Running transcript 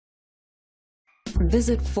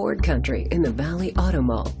Visit Ford Country in the Valley Auto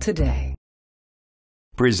Mall today.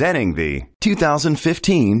 Presenting the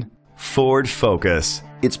 2015 Ford Focus.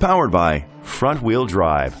 It's powered by front-wheel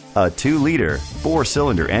drive, a 2-liter,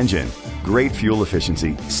 4-cylinder engine. Great fuel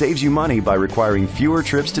efficiency saves you money by requiring fewer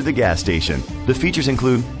trips to the gas station. The features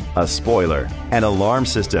include a spoiler, an alarm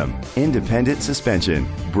system, independent suspension,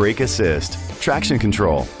 brake assist, traction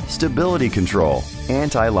control, stability control,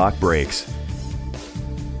 anti-lock brakes.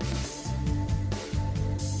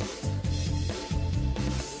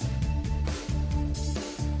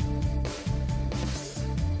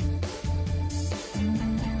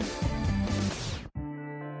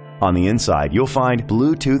 On the inside, you'll find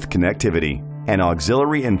Bluetooth connectivity, an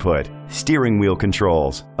auxiliary input, steering wheel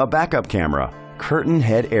controls, a backup camera, curtain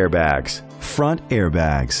head airbags, front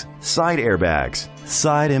airbags, side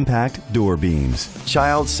impact door beams,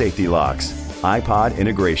 child safety locks, iPod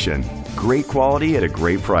integration. Great quality at a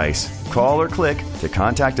great price. Call or click to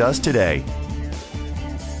contact us today.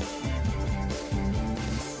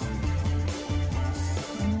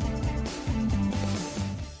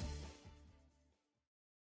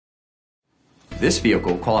 This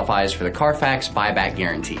vehicle qualifies for the Carfax buyback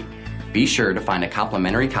guarantee. Be sure to find a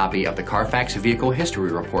complimentary copy of the Carfax Vehicle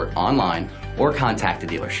History Report online or contact the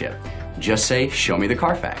dealership. Just say, "Show me the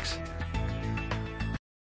Carfax."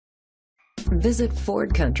 Visit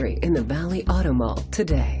Ford Country in the Valley Auto Mall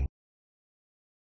today.